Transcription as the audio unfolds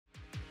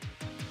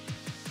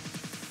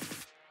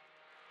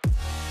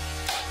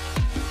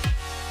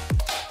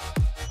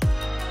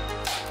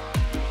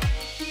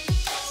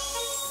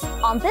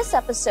On this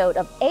episode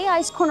of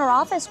AI's Corner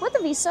Office with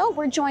Aviso,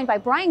 we're joined by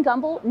Brian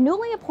Gumbel,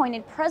 newly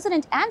appointed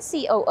President and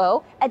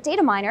COO at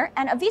Dataminr,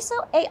 and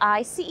Aviso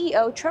AI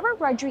CEO Trevor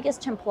Rodrigues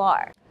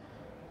Templar.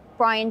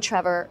 Brian,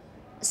 Trevor,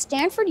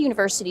 Stanford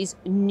University's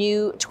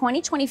new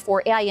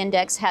 2024 AI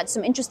Index had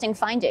some interesting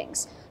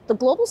findings. The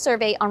global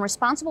survey on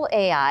responsible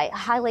AI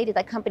highlighted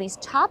that companies'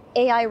 top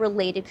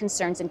AI-related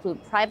concerns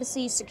include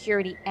privacy,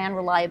 security, and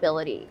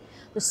reliability.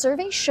 The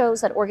survey shows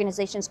that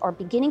organizations are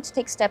beginning to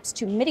take steps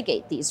to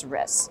mitigate these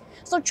risks.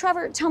 So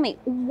Trevor, tell me,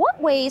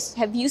 what ways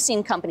have you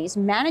seen companies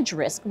manage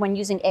risk when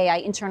using AI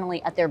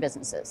internally at their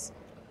businesses?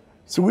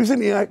 So we've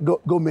seen AI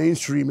go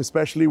mainstream,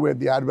 especially with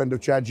the advent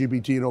of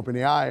ChatGPT and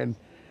OpenAI. And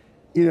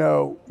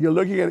you're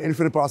looking at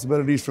infinite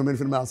possibilities from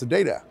infinite amounts of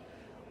data.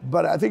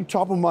 But I think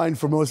top of mind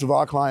for most of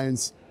our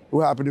clients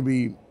who happen to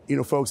be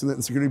folks in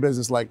the security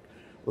business, like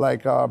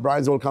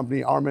Brian's old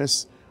company,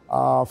 Armis,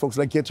 folks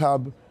like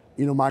GitHub,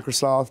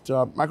 Microsoft,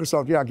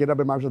 GitHub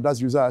and Microsoft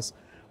does use us.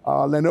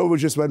 Lenovo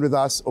just went with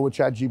us over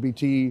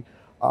ChatGPT.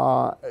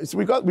 So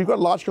we've got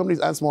large companies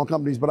and small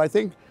companies, but I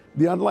think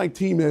the underlying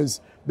theme is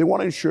they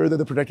want to ensure that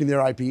they're protecting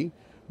their IP.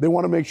 They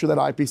want to make sure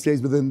that IP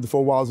stays within the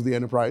four walls of the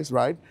enterprise,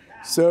 right?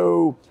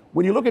 So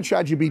when you look at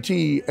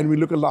ChatGPT and we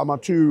look at Llama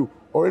 2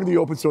 or any of the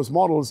open source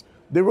models,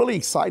 they're really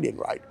exciting,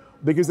 right?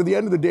 Because at the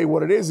end of the day,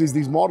 what it is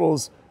these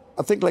models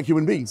think like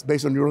human beings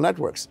based on neural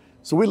networks.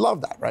 So we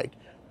love that, right?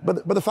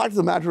 But the fact of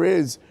the matter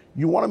is,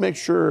 you want to make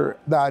sure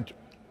that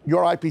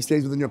your IP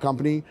stays within your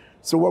company.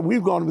 So what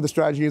we've gone with the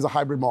strategy is a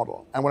hybrid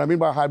model. And what I mean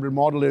by a hybrid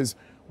model is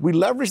we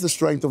leverage the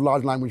strength of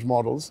large language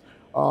models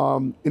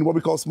in what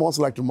we call small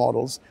selective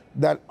models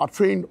that are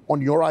trained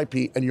on your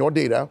IP and your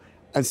data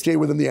and stay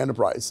within the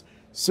enterprise.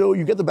 So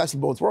you get the best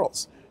of both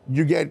worlds.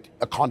 You get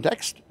a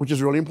context, which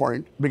is really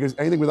important because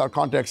anything without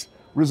context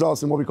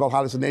results in what we call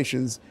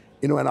hallucinations,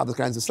 and other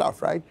kinds of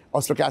stuff, right?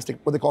 Or stochastic,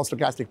 what they call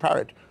stochastic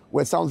parrot,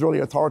 where it sounds really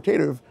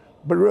authoritative,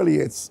 but really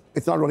it's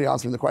not really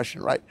answering the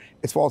question, right?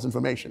 It's false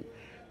information.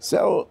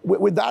 So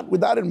with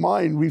that in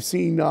mind, we've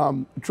seen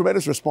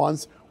tremendous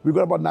response. We've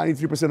got about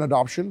 93%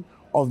 adoption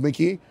of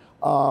Mickey,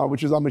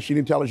 which is our machine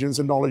intelligence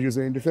and knowledge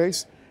user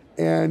interface.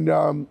 And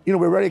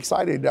we're very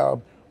excited.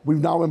 We've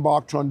now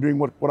embarked on doing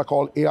what I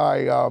call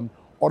AI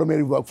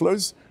automated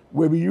workflows,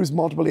 where we use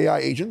multiple AI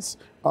agents,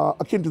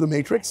 akin to the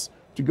Matrix,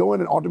 to go in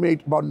and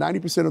automate about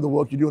 90% of the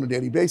work you do on a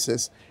daily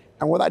basis.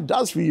 And what that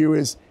does for you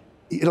is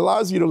it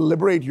allows you to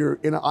liberate your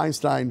inner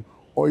Einstein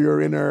or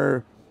your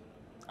inner,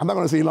 I'm not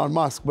going to say Elon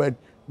Musk, but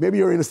maybe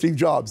your inner Steve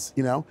Jobs,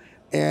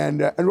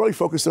 and really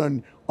focus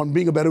on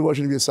being a better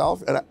version of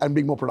yourself and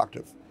being more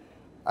productive.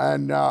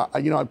 And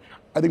I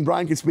think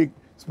Brian can speak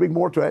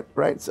more to it,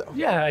 right? So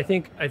yeah, I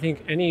think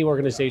any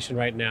organization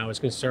right now is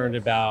concerned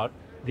about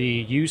the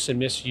use and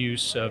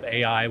misuse of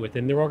AI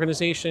within their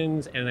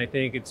organizations, and I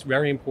think it's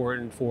very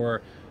important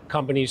for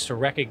companies to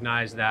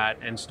recognize that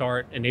and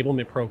start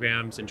enablement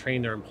programs and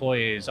train their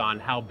employees on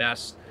how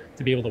best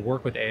to be able to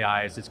work with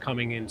AI as it's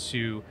coming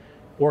into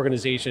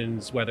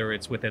organizations, whether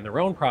it's within their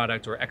own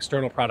product or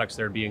external products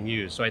that are being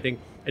used. So I think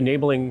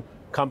enabling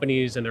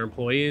companies and their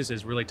employees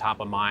is really top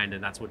of mind,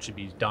 and that's what should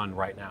be done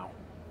right now.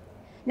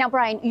 Now,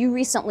 Brian, you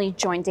recently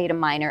joined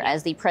Dataminr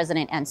as the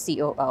president and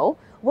COO.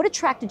 What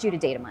attracted you to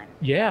Dataminr?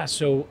 Yeah,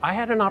 so I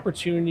had an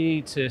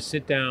opportunity to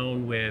sit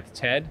down with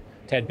Ted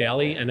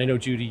Bailey, and I know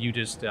Judy, you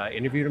just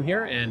interviewed him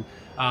here, and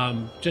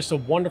just a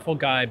wonderful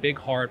guy, big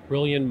heart,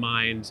 brilliant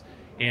mind,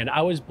 and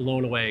I was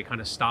blown away, kind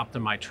of stopped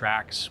in my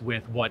tracks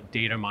with what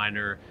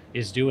Dataminr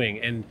is doing.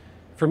 And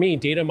for me,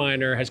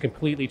 Dataminr has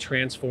completely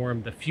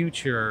transformed the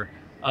future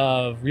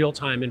of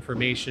real-time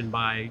information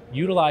by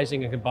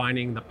utilizing and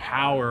combining the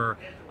power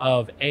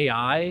of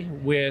AI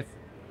with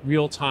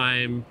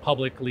real-time,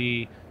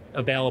 publicly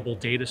available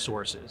data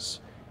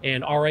sources.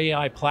 And our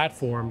AI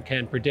platform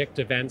can predict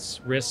events,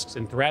 risks,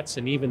 and threats,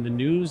 and even the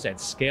news at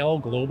scale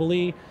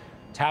globally,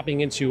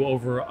 tapping into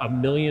over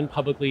 1 million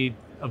publicly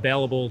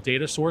available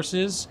data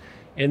sources,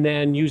 and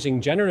then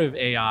using generative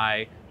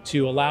AI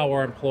to allow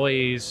our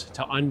employees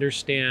to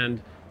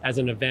understand as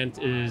an event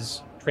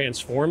is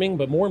transforming,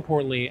 but more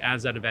importantly,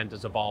 as that event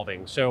is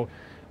evolving. So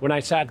when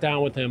I sat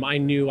down with him, I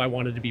knew I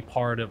wanted to be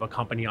part of a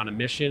company on a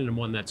mission and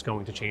one that's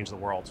going to change the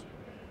world.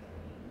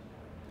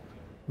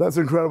 That's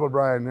incredible,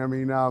 Brian. I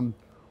mean,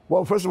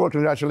 well, first of all,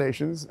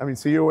 congratulations. I mean,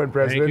 CEO and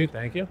president.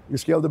 Thank you. You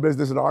scaled the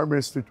business at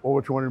Armis to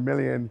over 200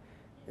 million,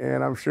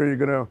 and I'm sure you're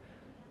going to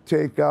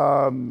take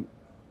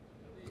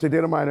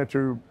Dataminr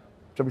to,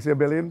 shall we say, $1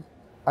 billion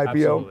IPO,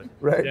 Absolutely.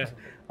 Right? Yeah.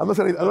 I'm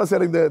not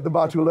setting the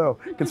bar too low,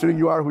 considering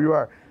you are who you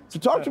are. So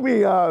talk to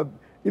me,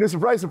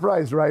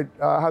 surprise, right?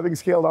 Having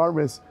scaled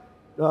Armis,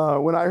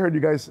 when I heard you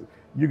guys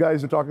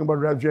are talking about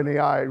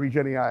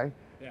ReGenAI.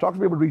 Yeah. Talk to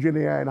me about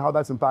ReGenAI and how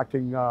that's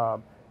impacting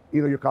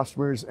your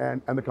customers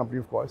and the company,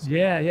 of course.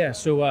 Yeah.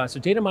 So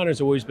Dataminr has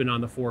always been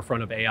on the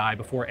forefront of AI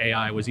before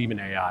AI was even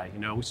AI.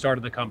 We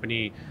started the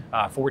company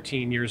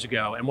 14 years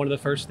ago, and one of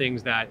the first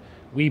things that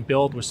we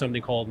built was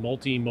something called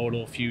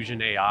multimodal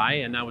fusion AI,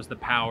 and that was the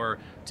power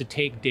to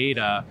take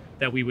data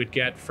that we would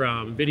get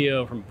from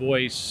video, from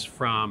voice,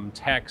 from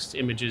text,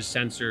 images,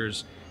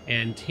 sensors,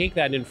 and take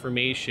that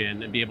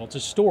information and be able to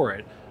store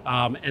it.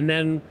 And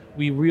then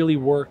we really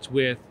worked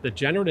with the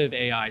generative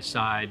AI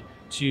side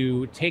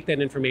to take that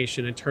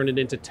information and turn it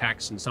into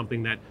text and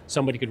something that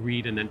somebody could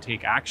read and then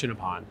take action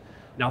upon.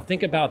 Now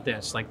think about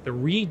this, like the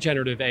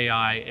regenerative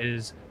AI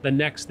is the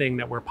next thing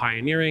that we're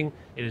pioneering.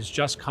 It has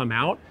just come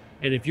out.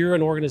 And if you're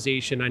an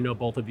organization, I know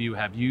both of you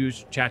have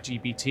used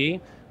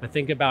ChatGPT, but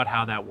think about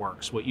how that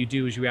works. What you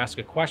do is you ask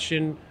a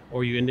question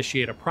or you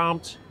initiate a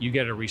prompt, you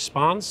get a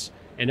response,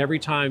 and every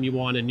time you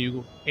want a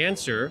new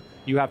answer,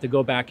 you have to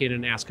go back in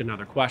and ask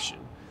another question.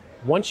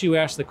 Once you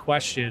ask the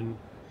question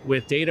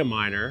with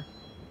Dataminr,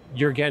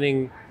 you're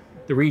getting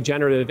the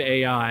regenerative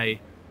AI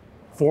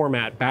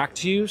format back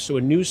to you, so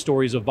a news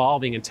story is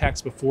evolving in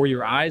text before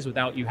your eyes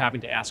without you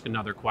having to ask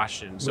another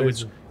question. So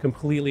Amazing. It's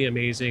completely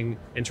amazing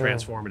and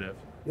transformative.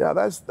 Yeah,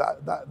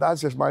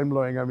 that's just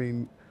mind-blowing. I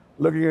mean,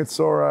 looking at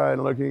Sora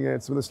and looking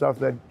at some of the stuff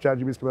that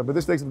ChatGPT's come up, but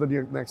this takes it to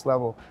the next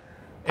level.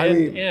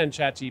 And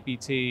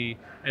ChatGPT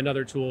and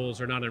other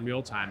tools are not in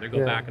real time. They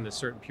go back in a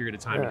certain period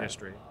of time in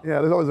history. Yeah,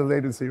 there's always a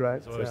latency,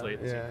 right? There's always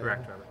latency,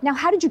 correct, Trevor. Now,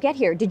 how did you get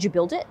here? Did you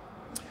build it?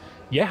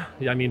 Yeah,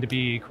 I mean, to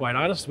be quite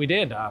honest, we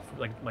did.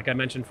 Like I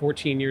mentioned,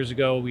 14 years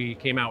ago, we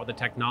came out with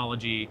the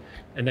technology.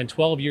 And then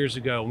 12 years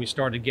ago, when we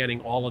started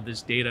getting all of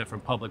this data from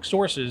public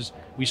sources,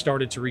 we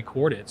started to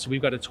record it. So we've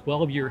got a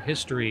 12-year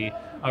history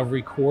of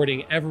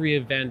recording every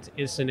event,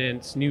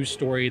 incident, news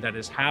story that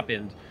has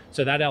happened.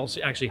 So that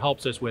actually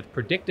helps us with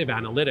predictive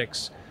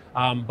analytics.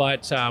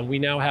 But we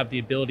now have the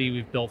ability,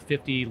 we've built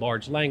 50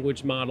 large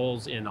language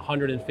models in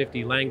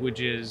 150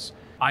 languages.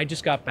 I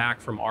just got back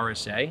from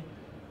RSA.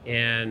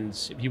 And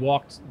if you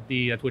walked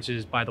which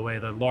is, by the way,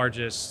 the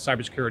largest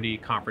cybersecurity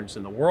conference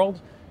in the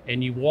world,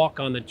 and you walk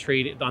on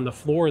the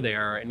floor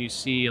there, and you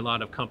see a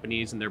lot of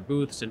companies in their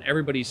booths, and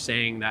everybody's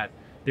saying that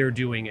they're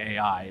doing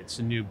AI. It's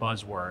a new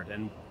buzzword,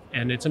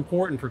 and it's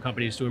important for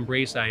companies to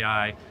embrace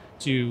AI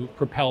to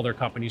propel their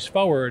companies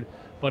forward.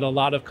 But a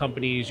lot of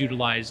companies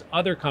utilize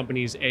other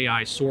companies'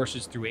 AI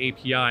sources through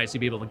APIs to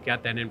be able to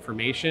get that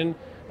information,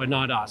 but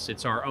not us.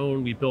 It's our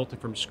own. We built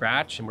it from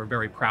scratch, and we're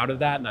very proud of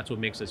that, and that's what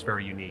makes us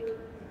very unique.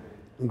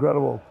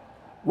 Incredible.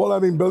 Well, I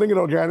mean, building it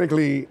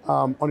organically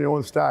on your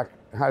own stack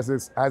has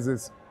its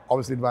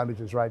obviously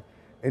advantages, right?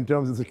 In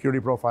terms of security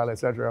profile, et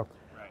cetera.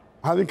 Right.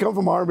 Having come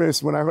from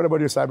Armis, when I heard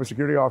about your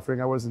cybersecurity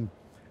offering, I wasn't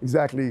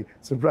exactly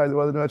surprised it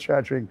wasn't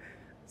earth-shattering.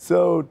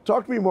 So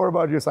talk to me more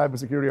about your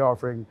cybersecurity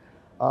offering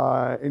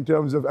in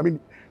terms of, I mean,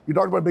 you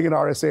talked about being an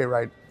RSA,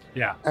 right?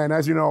 Yeah. And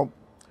as you know,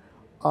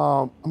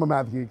 I'm a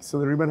math geek, so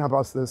the Riemann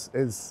hypothesis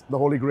is the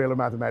holy grail of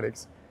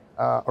mathematics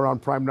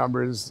around prime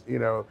numbers,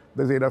 the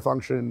zeta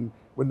function,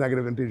 with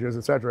negative integers,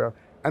 et cetera.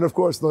 And of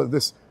course,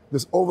 this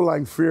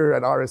overlying fear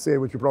at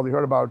RSA, which you probably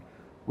heard about,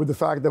 with the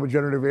fact that with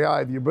generative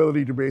AI, the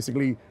ability to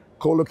basically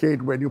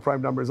co-locate where new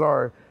prime numbers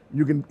are,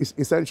 you can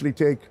essentially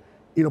take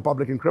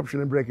public encryption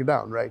and break it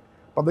down, right?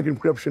 Public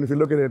encryption, if you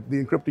look at it,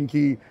 the encrypting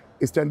key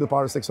is 10 to the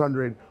power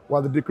 600,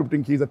 while the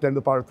decrypting keys are 10 to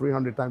the power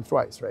 300 times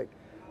twice, right?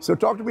 So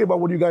talk to me about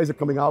what you guys are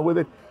coming out with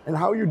it, and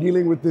how you're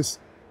dealing with this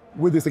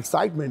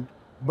excitement,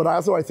 but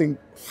also, I think,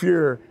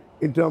 fear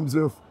in terms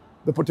of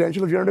the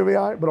potential of generative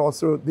AI, but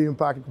also the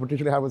impact it could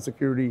potentially have on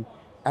security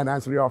and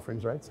ancillary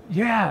offerings, right?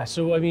 Yeah,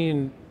 so I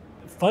mean,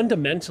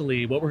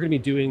 fundamentally, what we're going to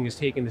be doing is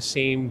taking the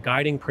same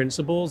guiding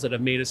principles that have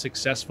made us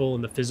successful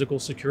in the physical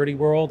security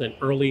world and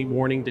early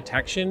warning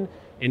detection,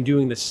 and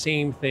doing the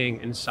same thing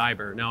in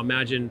cyber. Now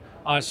imagine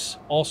us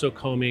also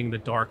combing the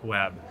dark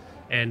web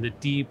and the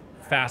deep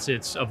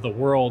facets of the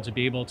world to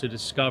be able to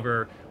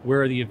discover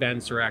where the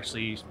events are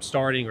actually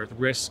starting, or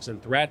risks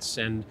and threats.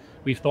 And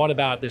we've thought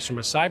about this from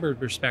a cyber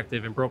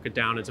perspective and broke it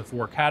down into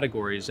 4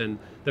 categories. And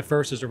the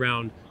first is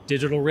around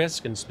digital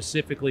risk, and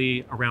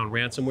specifically around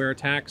ransomware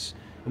attacks.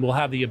 And we'll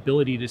have the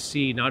ability to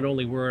see not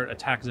only where an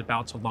attack is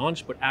about to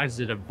launch, but as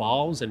it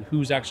evolves and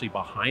who's actually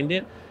behind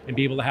it, and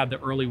be able to have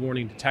the early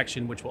warning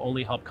detection, which will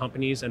only help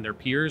companies and their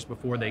peers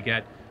before they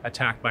get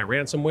attacked by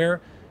ransomware.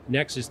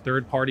 Next is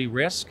third-party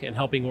risk, and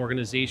helping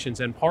organizations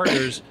and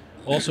partners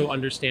also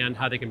understand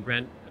how they can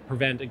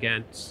prevent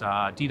against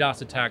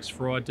DDoS attacks,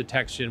 fraud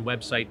detection,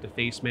 website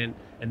defacement,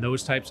 and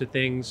those types of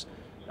things.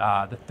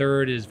 The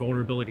third is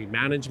vulnerability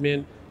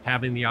management,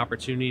 having the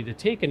opportunity to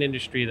take an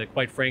industry that,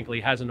 quite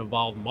frankly, hasn't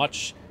evolved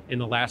much in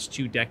the last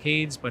 2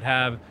 decades, but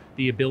have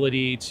the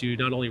ability to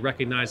not only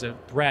recognize a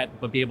threat,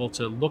 but be able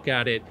to look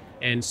at it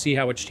and see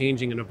how it's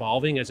changing and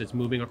evolving as it's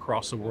moving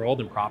across the world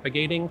and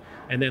propagating.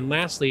 And then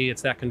lastly,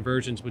 it's that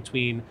convergence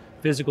between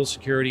physical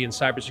security and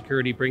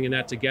cybersecurity, bringing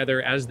that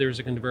together as there's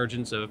a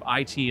convergence of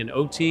IT and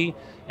OT,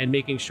 and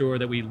making sure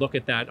that we look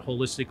at that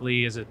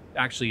holistically as it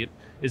actually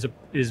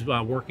is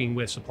working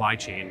with supply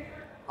chain.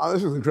 Oh,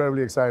 this is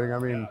incredibly exciting. I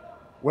mean,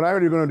 when I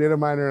heard you were going to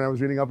Dataminr, and I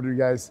was reading up to you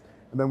guys,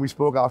 and then we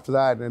spoke after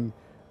that, and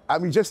I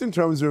mean, just in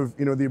terms of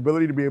the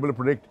ability to be able to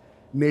predict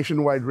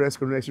nationwide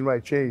risk or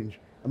nationwide change.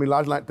 I mean,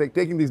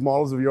 taking these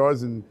models of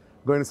yours and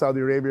going to Saudi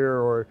Arabia,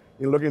 or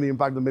looking at the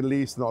impact of the Middle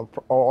East and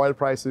oil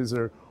prices,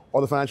 or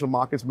or the financial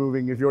markets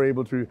moving, if you're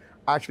able to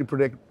actually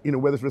predict,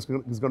 where this risk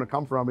is going to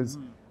come from,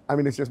 I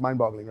mean, it's just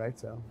mind-boggling, right?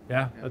 So.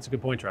 Yeah, that's a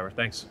good point, Trevor.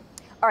 Thanks.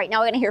 All right, now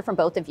we're going to hear from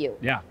both of you.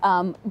 Yeah.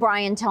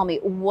 Brian, tell me,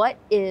 what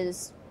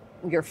is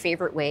your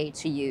favorite way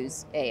to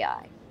use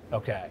AI?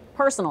 Okay.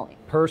 Personally,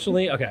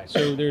 okay.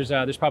 So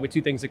there's probably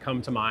two things that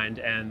come to mind,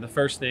 and the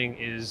first thing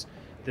is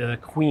the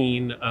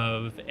queen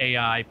of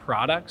AI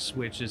products,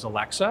 which is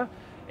Alexa.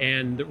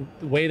 And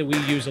the way that we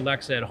use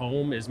Alexa at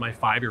home is my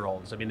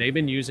 5-year-olds. I mean, they've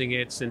been using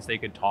it since they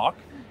could talk.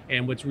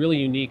 And what's really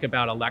unique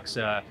about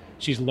Alexa,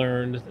 she's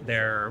learned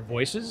their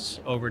voices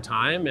over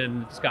time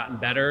and it's gotten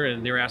better,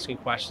 and they're asking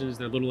questions.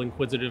 Their little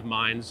inquisitive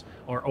minds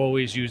are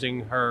always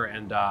using her.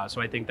 And so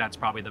I think that's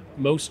probably the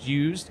most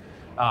used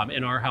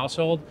in our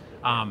household.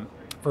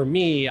 For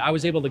me, I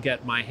was able to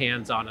get my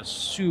hands on a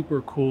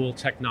super cool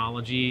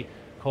technology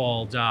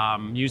called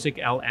Music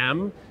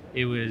LM.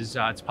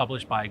 It's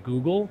published by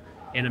Google.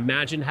 And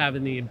imagine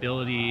having the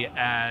ability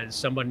as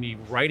somebody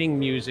writing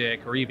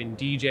music or even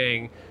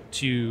DJing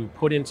to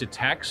put into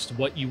text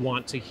what you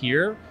want to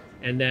hear,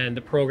 and then the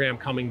program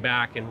coming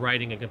back and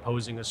writing and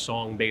composing a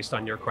song based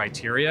on your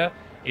criteria.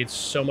 It's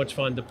so much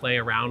fun to play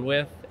around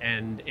with,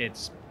 and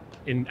it's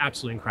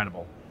absolutely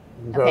incredible.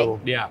 Okay.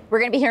 Yeah. We're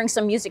going to be hearing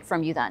some music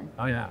from you then.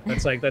 Oh yeah,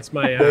 that's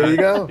my. There you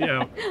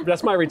go.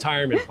 That's my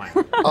retirement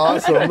plan.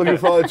 Awesome. I'm looking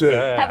forward to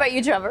it. How about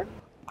you, Trevor?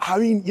 I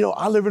mean,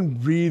 I live and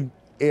breathe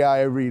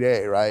AI every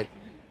day, right?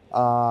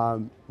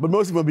 But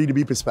mostly from a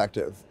B2B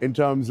perspective, in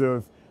terms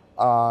of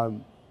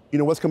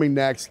what's coming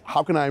next,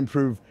 how can I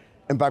improve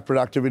impact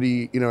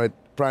productivity,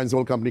 at Brian's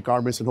old company,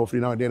 Carmis, and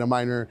hopefully now at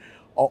Dataminr,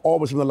 all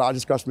with some of the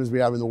largest customers we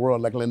have in the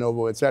world, like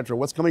Lenovo, et cetera.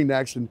 What's coming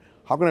next, and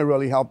how can I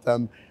really help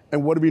them,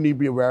 and what do we need to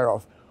be aware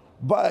of?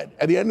 But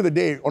at the end of the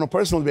day, on a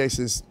personal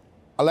basis,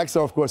 Alexa,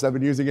 of course, I've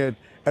been using it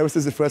ever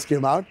since it first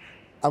came out.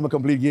 I'm a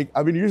complete geek.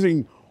 I've been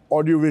using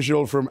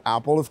audiovisual from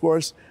Apple, of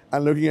course,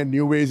 and looking at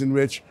new ways in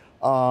which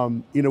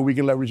we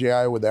can leverage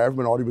AI over there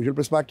from an audiovisual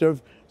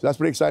perspective. So that's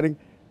pretty exciting.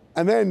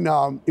 And then,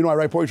 I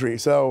write poetry.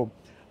 So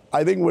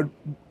I think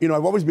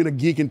I've always been a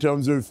geek in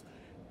terms of,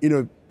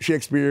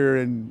 Shakespeare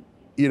and,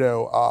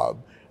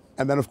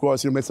 and then of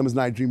course, Midsummer's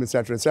Night Dream, et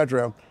cetera, et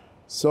cetera.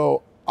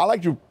 So I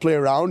like to play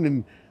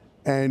around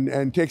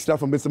and take stuff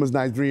from Midsummer's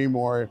Night Dream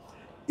or,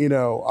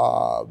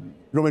 Romeo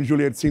and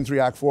Juliet, Scene 3,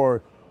 Act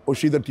 4, or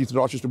she that teaches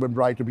Rochester when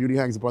bright, her beauty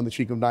hangs upon the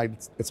cheek of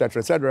night, et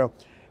cetera, et cetera.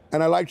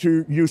 And I like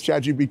to use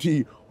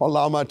ChatGPT or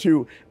Llama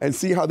too and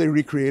see how they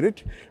recreate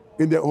it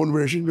in their own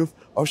version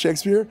of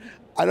Shakespeare.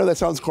 I know that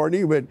sounds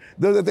corny, but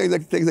those are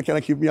things that kind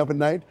of keep me up at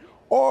night.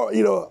 Or,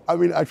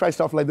 I try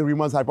stuff like the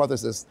Riemann's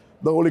hypothesis,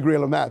 the holy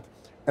grail of math.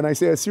 And I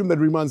say, assume that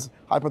Riemann's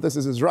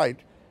hypothesis is right.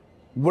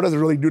 What does it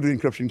really do to the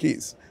encryption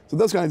keys? So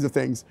those kinds of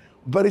things.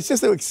 But it's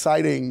just so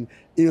exciting,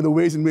 the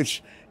ways in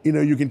which,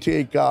 you can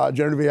take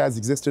generative AI as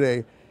exists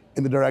today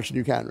in the direction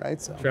you can,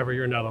 right? So. Trevor,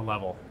 you're another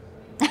level.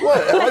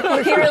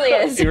 What? He really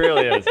is. He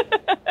really is.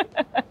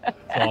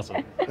 It's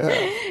awesome.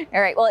 Yeah.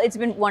 All right. Well, it's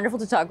been wonderful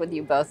to talk with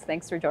you both.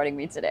 Thanks for joining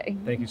me today.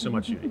 Thank you so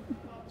much, Judy.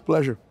 It's a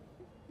pleasure.